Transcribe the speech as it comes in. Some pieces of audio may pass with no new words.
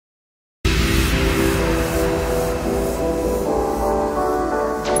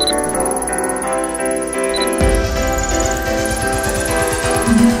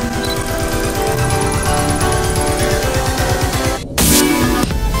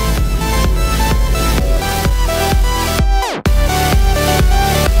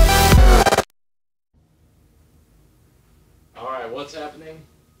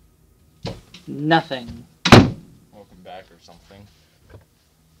Nothing. Welcome back or something.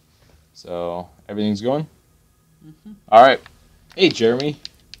 So, everything's going? Mm-hmm. Alright. Hey, Jeremy.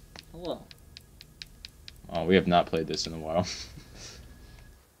 Hello. Oh, we have not played this in a while.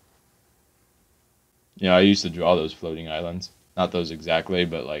 You know, I used to draw those floating islands. Not those exactly,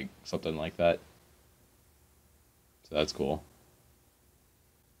 but like something like that. So that's cool.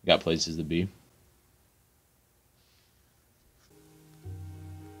 Got places to be.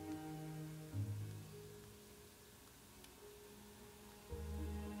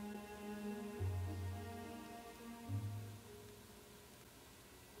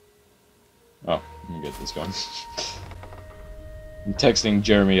 Oh, let me get this going. I'm texting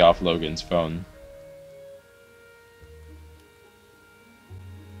Jeremy off Logan's phone.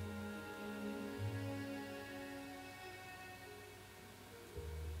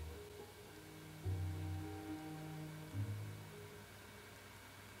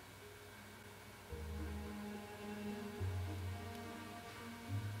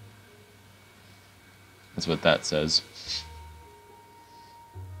 That's what that says.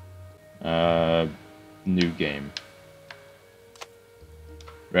 New game.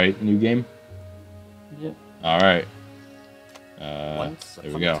 Right? New game? Yep. Alright. There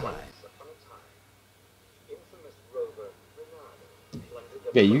we go.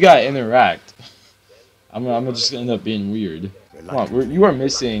 Okay, you gotta interact. I'm just gonna end up being weird. Come on, you are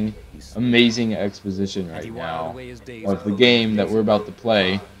missing amazing exposition right now of the game that we're about to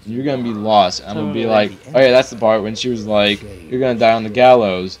play. And you're gonna be lost. I'm gonna be like, oh yeah, that's the part when she was like, you're gonna die on the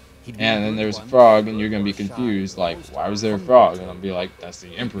gallows. And then there's a frog, and you're gonna be confused, like, why was there a frog? And I'll be like, that's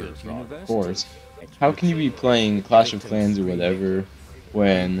the Emperor frog, of course. How can you be playing Clash of Clans or whatever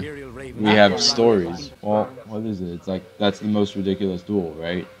when we have stories? Well, what is it? It's like, that's the most ridiculous duel,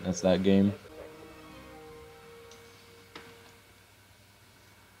 right? That's that game.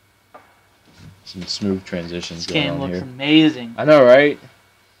 Some smooth transitions going on here. This game looks amazing. I know, right?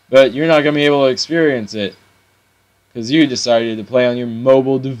 But you're not gonna be able to experience it. Because you decided to play on your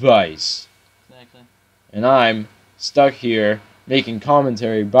mobile device. Exactly. And I'm stuck here making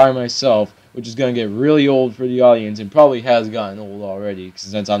commentary by myself, which is going to get really old for the audience and probably has gotten old already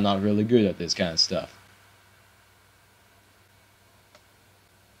since I'm not really good at this kind of stuff.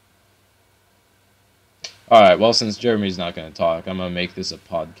 Alright, well, since Jeremy's not going to talk, I'm going to make this a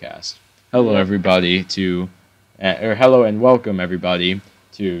podcast. Hello, everybody, hello and welcome, everybody,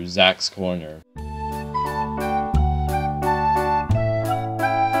 to Zach's Corner.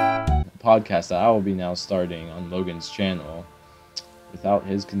 Podcast that I will be now starting on Logan's channel without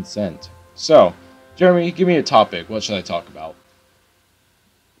his consent. So, Jeremy, give me a topic. What should I talk about?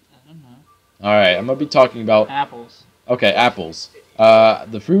 I don't know. Alright, I'm going to be talking about... Apples. Okay, apples.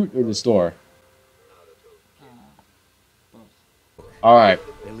 The fruit or the store? Both. Alright.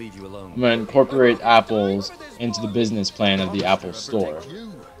 They leave you alone. I'm going to incorporate apples into the business plan of the Apple Store.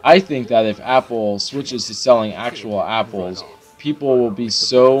 I think that if Apple switches to selling actual apples, people will be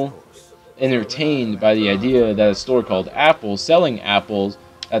so entertained by the idea that a store called Apple selling apples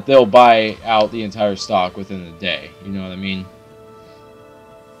that they'll buy out the entire stock within a day. You know what I mean?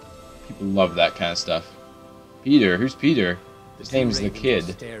 People love that kind of stuff. Peter? Who's Peter? His name's the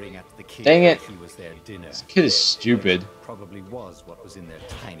kid. Dang it! This kid is stupid. Probably was what was in their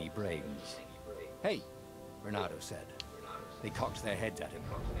tiny brains. Hey, Renato said. They cocked their heads at him.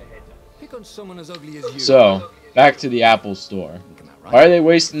 Pick on someone as ugly as you. So, back to the Apple Store. Why are they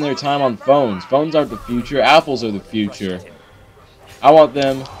wasting their time on phones? Phones aren't the future. Apples are the future. I want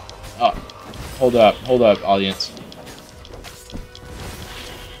them... Oh, hold up, audience.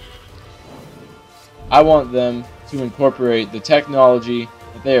 I want them to incorporate the technology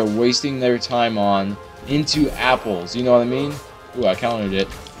that they are wasting their time on into apples. You know what I mean? Ooh, I countered it.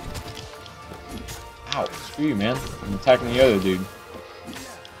 Ow, screw you, man. I'm attacking the other dude.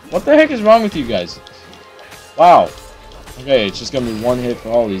 What the heck is wrong with you guys? Wow. Okay, it's just gonna be one hit for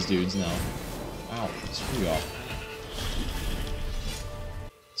all these dudes now. Ow, screw y'all.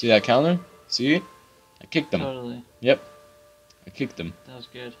 See that counter? See it? I kicked them. Totally. Yep. I kicked them. That was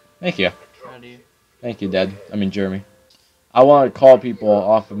good. Thank you. Proud of you. Thank you, Dad. I mean, Jeremy. I want to call people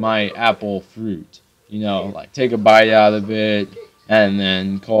off of my apple fruit. You know, like take a bite out of it and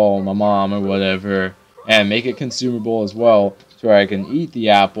then call my mom or whatever and make it consumable as well so I can eat the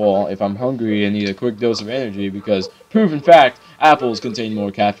apple if I'm hungry and need a quick dose of energy because, proven fact, apples contain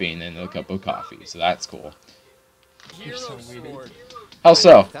more caffeine than a cup of coffee. So that's cool. You're so weird. How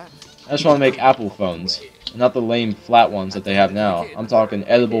so? I just want to make apple phones. Not the lame flat ones that they have now. I'm talking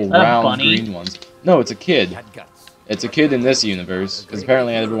edible, round, green ones. No, it's a kid. It's a kid in this universe, because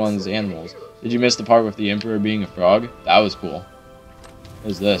apparently everyone's animals. Did you miss the part with the Emperor being a frog? That was cool.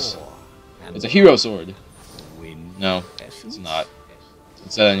 What is this? It's a hero sword. No, it's not.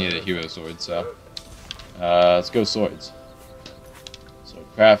 It said I needed a hero sword, so let's go swords. So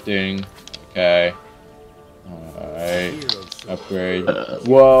crafting, okay. Alright, upgrade.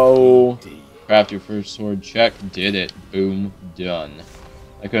 Whoa! Craft your first sword, check, did it. Boom, done.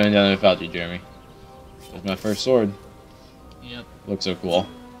 I couldn't have done it without you, Jeremy. That's my first sword. Yep. Looks so cool.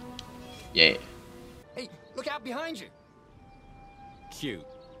 Yeah. Hey, look out behind you! Cute,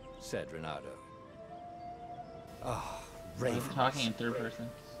 said Renato. Ah, I'm Raven. talking in third person.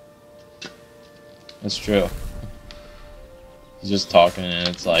 That's true. He's just talking and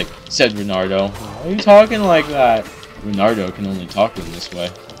it's like, said Renardo. Why are you talking like that? Renardo can only talk in this way.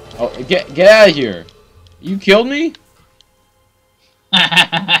 Oh, get out of here! You killed me?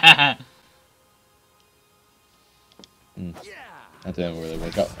 That didn't really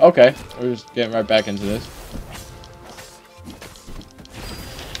work out. Okay, we're just getting right back into this.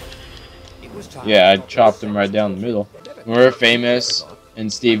 Yeah, I chopped him right down the middle. When we're famous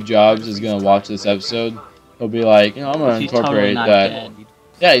and Steve Jobs is gonna watch this episode, he'll be like, you know, I'm gonna incorporate that. Dead.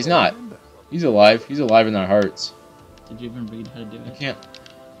 Yeah, he's not. He's alive. He's alive in our hearts. Did you even read how to do I it? can't.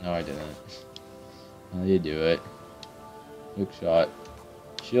 No, I didn't. How do you do it? Hook shot.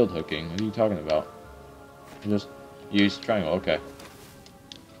 Shield hooking. What are you talking about? Just use triangle. Okay.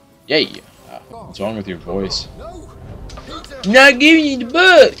 Yay! What's wrong with your voice? No! Not giving you the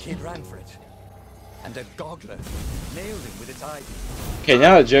book! The kid ran for it. And a goggler nailed him with its eye. Okay,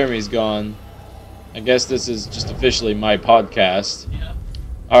 now that Jeremy's gone, I guess this is just officially my podcast. Yeah.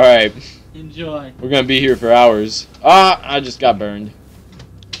 Alright, Enjoy. we're gonna be here for hours. Ah, I just got burned.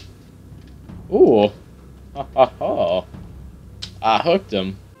 Ooh. Ha ha ha. I hooked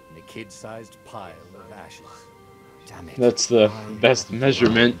him. In a kid-sized pile of ashes. Damn it. That's the best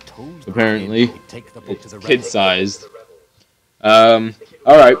measurement, apparently. It's kid-sized.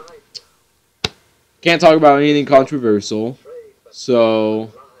 Alright. Can't talk about anything controversial.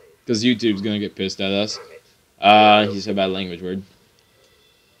 So, because YouTube's gonna get pissed at us. He said a bad language word.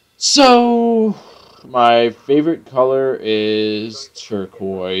 So, my favorite color is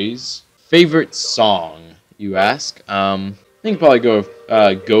turquoise. Favorite song, you ask? I think probably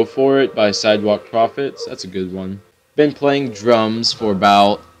Go For It by Sidewalk Prophets. That's a good one. Been playing drums for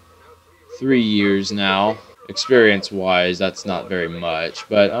about 3 years now. Experience-wise, that's not very much,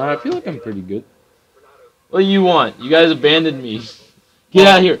 but I feel like I'm pretty good. What do you want? You guys abandoned me. Get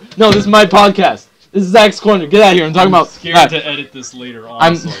out of here. No, this is my podcast. This is Zach's Corner. Get out of here. I'm talking about... scared to edit this later,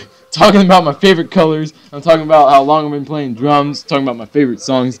 honestly. I'm talking about my favorite colors. I'm talking about how long I've been playing drums. Talking about my favorite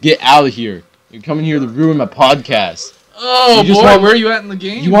songs. Get out of here. You're coming here to ruin my podcast. Oh, You just boy, want- where are you at in the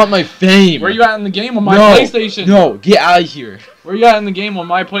game? You want my fame. Where are you at in the game on my No, PlayStation? No, get out of here. Where are you at in the game on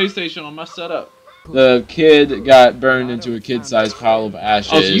my PlayStation on my setup? The kid got burned into a kid-sized pile of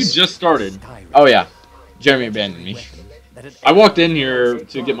ashes. Oh, so you just started. Oh, yeah. Jeremy abandoned me. I walked in here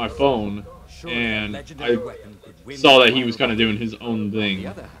to get my phone, and I saw that he was kind of doing his own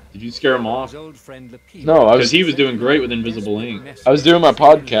thing. Did you scare him off? No, Because he was doing great with Invisible Ink. I was doing my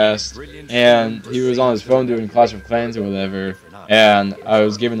podcast, and he was on his phone doing Clash of Clans or whatever, and I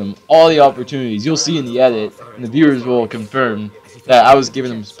was giving him all the opportunities. You'll see in the edit, and the viewers will confirm that I was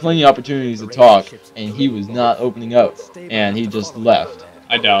giving him plenty of opportunities to talk, and he was not opening up, and he just left.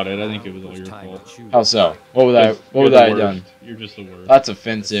 I doubt it. I think it was all your fault. How so? What would I have done? You're just the worst. That's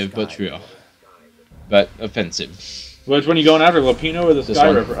offensive, but true. But offensive. Which one are you going after, Lapino or the This Sky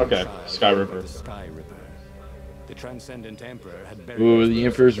one. Ripper? Okay, Sky Ripper. The transcendent emperor had buried Ooh, the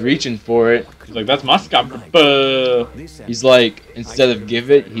Emperor's reaching for it. He's like, that's my Sky Ripper. He's like, instead of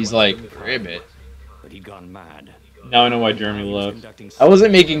give it, he's like, grab it. but he'd gone mad. Now I know why Jeremy left. I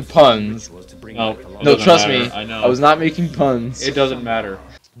wasn't making puns. No, No, trust me. I know. I was not making puns. It doesn't matter.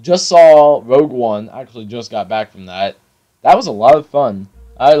 Just saw Rogue One. Actually, just got back from that. That was a lot of fun.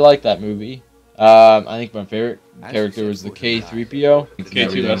 I like that movie. I think my favorite character was the K-3PO.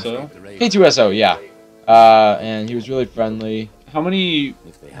 K2SO. K2SO, yeah. And he was really friendly. How many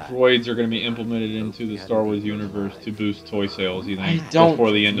droids are going to be implemented into the Star Wars universe to boost toy sales, you think, I don't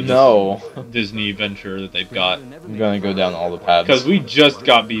before the end of know. this Disney venture that they've got? I'm gonna go down all the paths. Because we just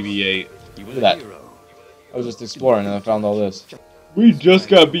got BB-8. Look at that. I was just exploring and I found all this. We just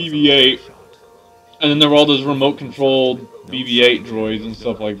got BB-8. And then there were all those remote-controlled BB-8 droids and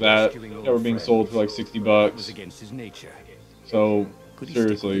stuff like that that were being sold for like $60. So,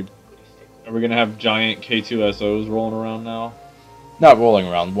 seriously, are we going to have giant K2SOs rolling around now? Not rolling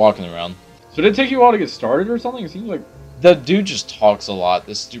around, walking around. So did it take you a while to get started or something? It seems like... The dude just talks a lot,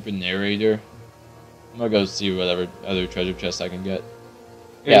 this stupid narrator. I'm gonna go see whatever other treasure chest I can get.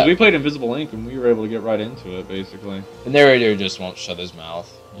 Yeah, 'cause Yeah. we played Invisible Ink and we were able to get right into it, basically. The narrator just won't shut his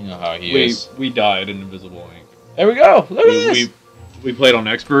mouth. You know how he is. We died in Invisible Ink. There we go. Look at this. We played on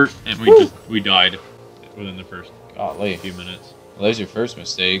expert and we died within the first few minutes. Well, there's your first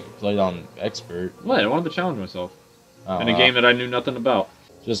mistake. Played on expert. What? I wanted to challenge myself in a game that I knew nothing about.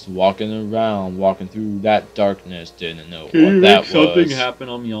 Just walking around, walking through that darkness, didn't know Can what you that make something was. happen?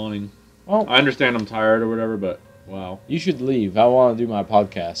 I'm yawning. Well, I understand I'm tired or whatever, but wow. you should leave. I want to do my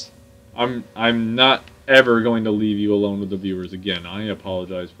podcast. I'm not ever going to leave you alone with the viewers again. I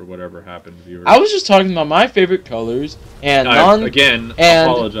apologize for whatever happened, viewers. I was just talking about my favorite colors and apologize.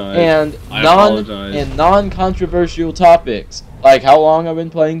 non-controversial topics, like how long I've been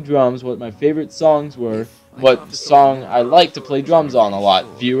playing drums, what my favorite songs were, what song I like to play drums on a lot.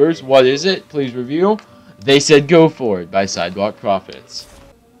 Viewers, what is it? Please review. They said "Go For It" by Sidewalk Prophets.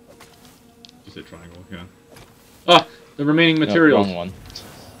 You said triangle, yeah. Ah, the remaining materials. Wrong one.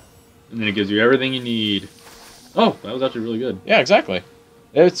 And then it gives you everything you need. Oh, that was actually really good. Yeah, exactly.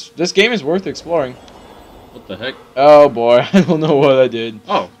 This game is worth exploring. What the heck? Oh boy, I don't know what I did.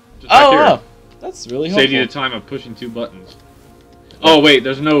 Oh, just back here. Wow. That's really helpful. Save you the time of pushing 2 buttons. Oh wait,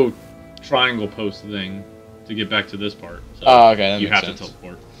 there's no triangle post thing to get back to this part. So okay, that you makes have sense. to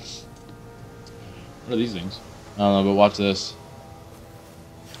teleport. What are these things? I don't know, but watch this.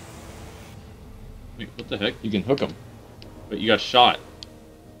 Wait, what the heck? You can hook them. But you got shot.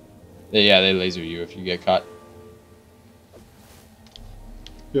 Yeah, they laser you if you get caught.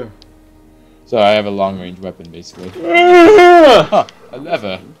 Yeah. So I have a long-range weapon, basically. Huh, a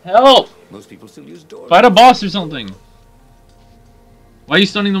lever. Help! Most people still use doors. Fight a boss or something. Why are you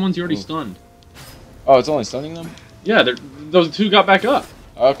stunning the ones you already stunned? Oh, it's only stunning them? Yeah, those 2 got back up.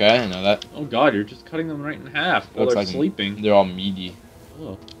 Okay, I didn't know that. Oh god, you're just cutting them right in half while Looks they're like sleeping. They're all meaty.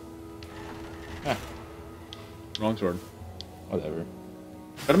 Oh. Huh. Wrong sword. Whatever.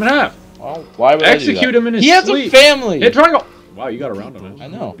 Cut him in half. Well, why would Execute I do that? him in his He has sleep. a family! Hit triangle! Wow, you got around him. I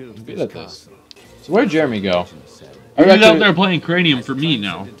know. I'm good at this. So where'd Jeremy go? You're out there playing Cranium for me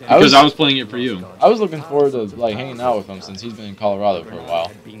now. Because I was playing it for you. I was looking forward to like hanging out with him since he's been in Colorado for a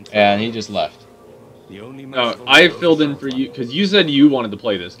while. And he just left. No, I filled in for you because you said you wanted to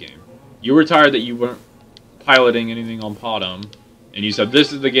play this game. You were tired that you weren't piloting anything on Boredom, and you said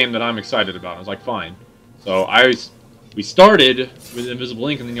this is the game that I'm excited about. I was like, fine. So we started with Invisible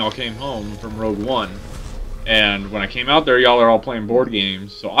Ink, and then y'all came home from Rogue One. And when I came out there, y'all are all playing board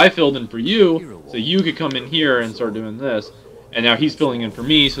games. So I filled in for you, so you could come in here and start doing this. And now he's filling in for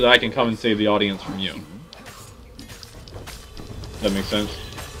me, so that I can come and save the audience from you. Does that make sense?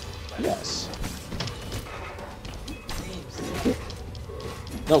 Yes.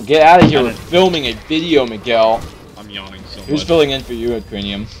 No, get out of here. We're filming a video, Miguel. I'm yawning so much. Who's filling in for you at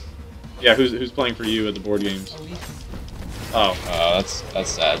Cranium? Yeah, who's playing for you at the board games? Oh. That's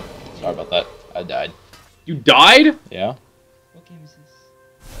sad. Sorry about that. I died. You died? Yeah. What game is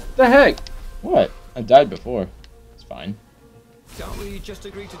this? What the heck? What? I died before. It's fine. Can't we just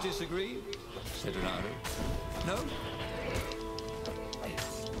agree to disagree? Said Renato. No?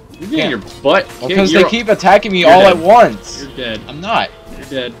 You're getting your butt kicked. Well, because they keep attacking me all dead. at once. You're dead. I'm not. You're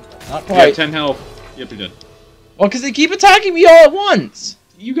dead. Not You quite. have 10 health. Yep, you're dead. Well, because they keep attacking me all at once.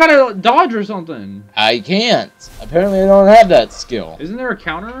 You gotta dodge or something. I can't. Apparently, I don't have that skill. Isn't there a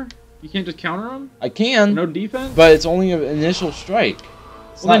counter? You can't just counter them? I can, No defense? but it's only an initial strike.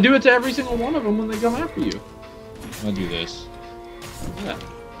 It's Well, then not- do it to every single one of them when they come after you. I'm gonna do this. Yeah.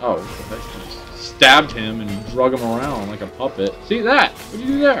 Oh, what the heck? Stabbed him and drug him around like a puppet. See that? What did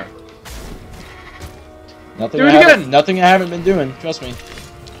you do there? Nothing. Do it I haven't- again! Nothing I haven't been doing. Trust me.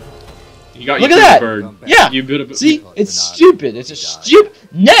 You got Look you at that! bird. Yeah. You bit of See, it's stupid. It's a stupid.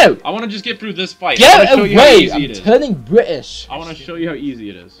 No. I want to just get through this fight. I Get wanna show you how away! easy I'm it is. turning British. I want to show you how easy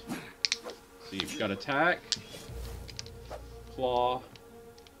it is. See, you've got attack, claw,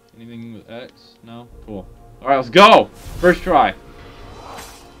 anything with X? No? Cool. Alright, let's go! First try.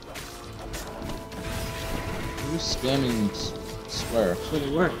 Who's spamming square? But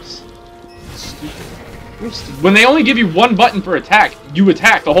it works. It's stupid. When they only give you one button for attack, you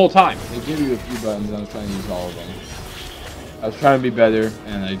attack the whole time. They give you a few buttons, and I was trying to use all of them. I was trying to be better,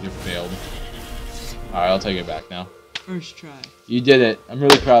 and I just failed. Alright, I'll take it back now. First try. You did it. I'm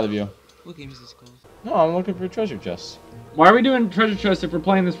really proud of you. What game is this called? No, I'm looking for treasure chests. Why are we doing treasure chest if we're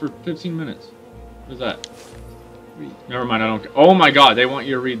playing this for 15 minutes? What is that? Read. Never mind, I don't care. Oh my god, they want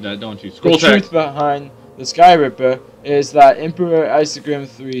you to read that, don't you? Scroll The truth text. behind the Sky Ripper is that Emperor Isegrim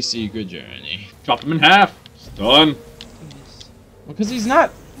 3 secret journey. Chop him in half. It's done. Yes. Because he's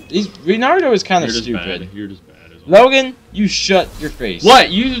not. Naruto is kind You're of just stupid. bad. You're just bad. Is all. Logan, you shut your face. What?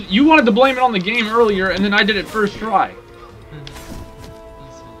 You wanted to blame it on the game earlier, and then I did it first try.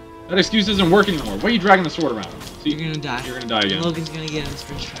 That excuse doesn't work anymore. Why are you dragging the sword around? See, You're gonna die. You're gonna die again. Logan's gonna get him his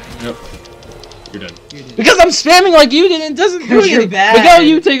first try. Yep. You're dead. You're dead. Because I'm spamming like you did and it doesn't do Because you're anything. bad. But now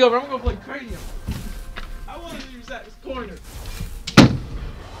you take over. I'm gonna play Cranium. I want to use that corner.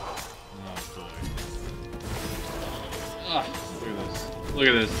 Oh boy. Ugh, look at this. Look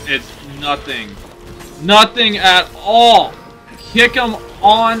at this. It's nothing. Nothing at all. Kick them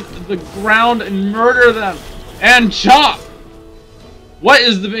on the ground and murder them. And chop. What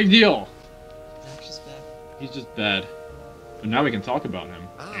is the big deal? Zach's just bad. He's just bad. But now we can talk about him.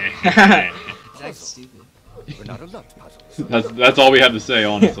 Zach's stupid. We're not allowed puzzles. That's all we have to say,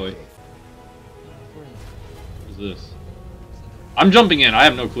 honestly. What's this? I'm jumping in. I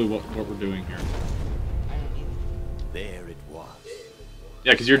have no clue what we're doing here. I don't either. There it was.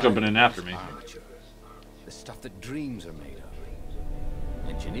 Yeah, because you're jumping in after me. Armature. The stuff that dreams are made of.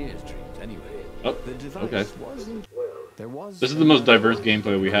 Engineers' dreams, anyway. Oh, The device okay. wasn't. There was. This is the most diverse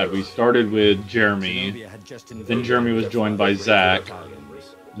gameplay we had. We started with Jeremy. Zenobia had just Then Jeremy was joined by Zach. Italians.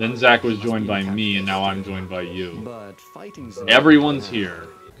 Then Zach was joined by me, and now I'm joined by you. But fighting Zenobia- Everyone's here.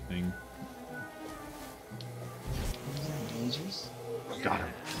 Thing. Is that dangerous? Got him.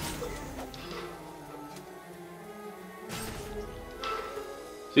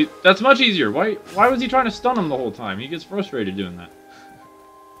 See, that's much easier. Why was he trying to stun him the whole time? He gets frustrated doing that.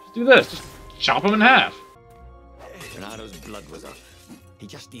 Just do this. Just chop him in half. Renado's blood was up. He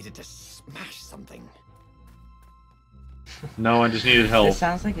just needed to smash something. No, I just needed It help.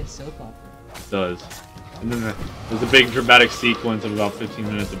 sounds like a soap opera. It does. And then there's a big dramatic sequence of about 15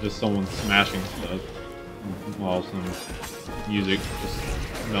 minutes of just someone smashing stuff. While some music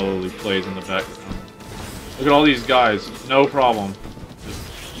just mellowly plays in the background. Look at all these guys. No problem.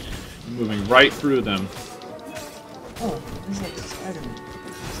 Just moving right through them. Oh, this is like Spider-Man.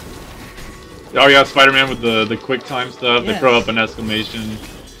 Oh yeah, Spider-Man with the quick time stuff. They Yes. throw up an exclamation.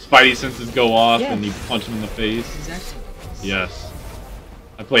 Spidey senses go off and you Yes. punch him in the face. Exactly. Yes.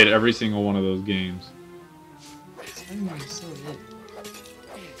 I played every single one of those games. Spider-Man is so good.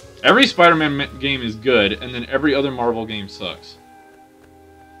 Every Spider-Man game is good, and then every other Marvel game sucks.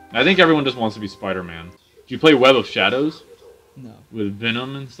 I think everyone just wants to be Spider-Man. Did you play Web of Shadows? No. With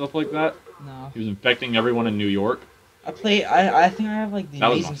Venom and stuff like that? No. He was infecting everyone in New York. I think I have like the That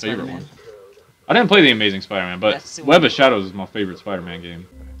was my Amazing favorite Spider-Man. one. I didn't play The Amazing Spider-Man, but That's the Web one. of Shadows is my favorite Spider-Man game.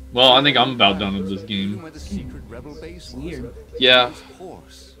 Well, I think I'm about done with this game. Where the secret rebel base was? Weird. Yeah,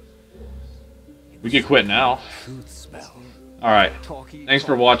 Horse. we could quit now. Truth spell. Alright, Talkie, thanks for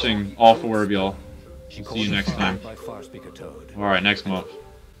talkie, watching, talkie, all talkie. 4 of y'all. She See you next time. By Far Speaker Toad. Alright, next month.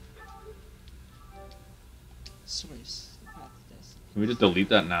 Source. Not this. Can we just delete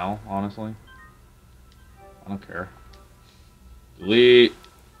that now, honestly? I don't care. Delete.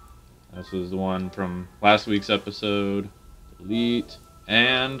 This was the one from last week's episode. Delete.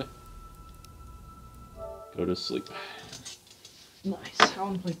 And go to sleep. Nice. I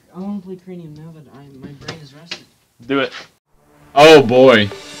want to play Cranium now that my brain is rested. Do it. Oh boy.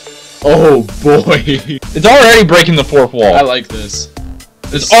 Oh boy. It's already breaking the fourth wall. I like this.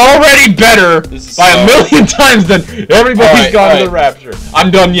 It's already better This is by so- a million times than everybody's Alright, gone to alright. the rapture. I'm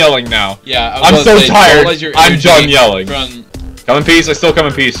done yelling now. Yeah, I'm so tired. don't let your I'm energy done yelling. Run. Come in peace. I still come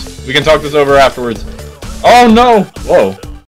in peace. We can talk this over afterwards. Oh no. Whoa.